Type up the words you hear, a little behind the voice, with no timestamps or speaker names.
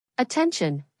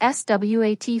Attention,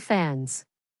 S.W.A.T fans.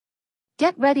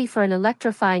 Get ready for an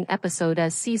electrifying episode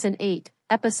as Season 8,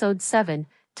 Episode 7,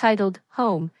 titled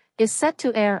Home, is set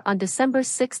to air on December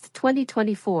 6,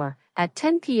 2024, at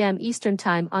 10 p.m. Eastern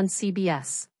Time on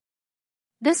CBS.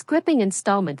 This gripping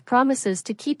installment promises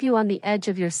to keep you on the edge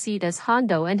of your seat as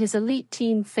Hondo and his elite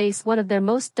team face one of their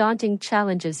most daunting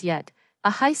challenges yet,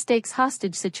 a high-stakes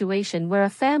hostage situation where a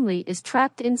family is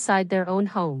trapped inside their own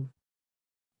home.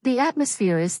 The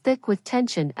atmosphere is thick with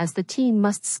tension as the team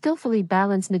must skillfully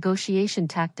balance negotiation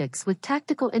tactics with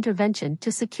tactical intervention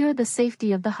to secure the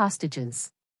safety of the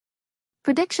hostages.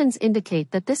 Predictions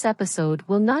indicate that this episode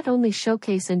will not only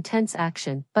showcase intense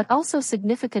action but also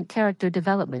significant character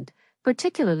development,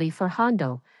 particularly for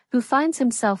Hondo, who finds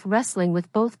himself wrestling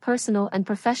with both personal and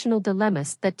professional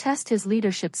dilemmas that test his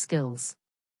leadership skills.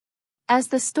 As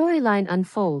the storyline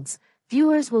unfolds,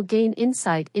 viewers will gain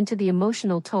insight into the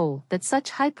emotional toll that such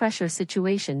high-pressure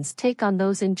situations take on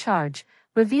those in charge,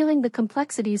 revealing the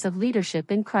complexities of leadership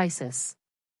in crisis.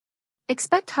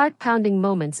 Expect heart-pounding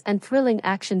moments and thrilling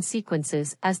action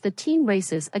sequences as the team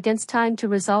races against time to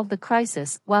resolve the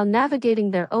crisis while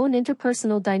navigating their own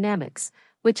interpersonal dynamics,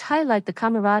 which highlight the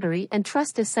camaraderie and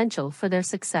trust essential for their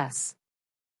success.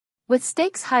 With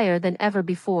stakes higher than ever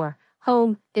before,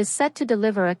 Home is set to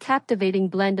deliver a captivating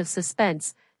blend of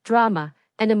suspense, drama,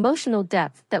 and emotional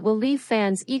depth that will leave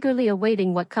fans eagerly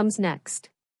awaiting what comes next.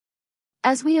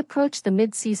 As we approach the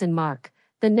mid-season mark,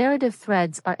 the narrative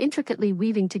threads are intricately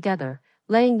weaving together,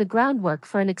 laying the groundwork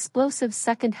for an explosive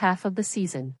second half of the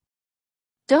season.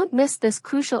 Don't miss this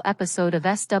crucial episode of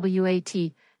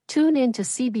S.W.A.T. Tune in to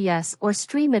CBS or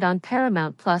stream it on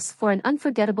Paramount Plus for an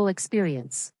unforgettable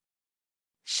experience.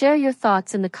 Share your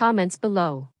thoughts in the comments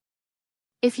below.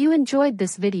 If you enjoyed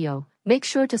this video, make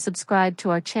sure to subscribe to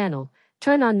our channel,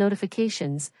 turn on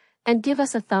notifications, and give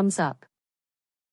us a thumbs up.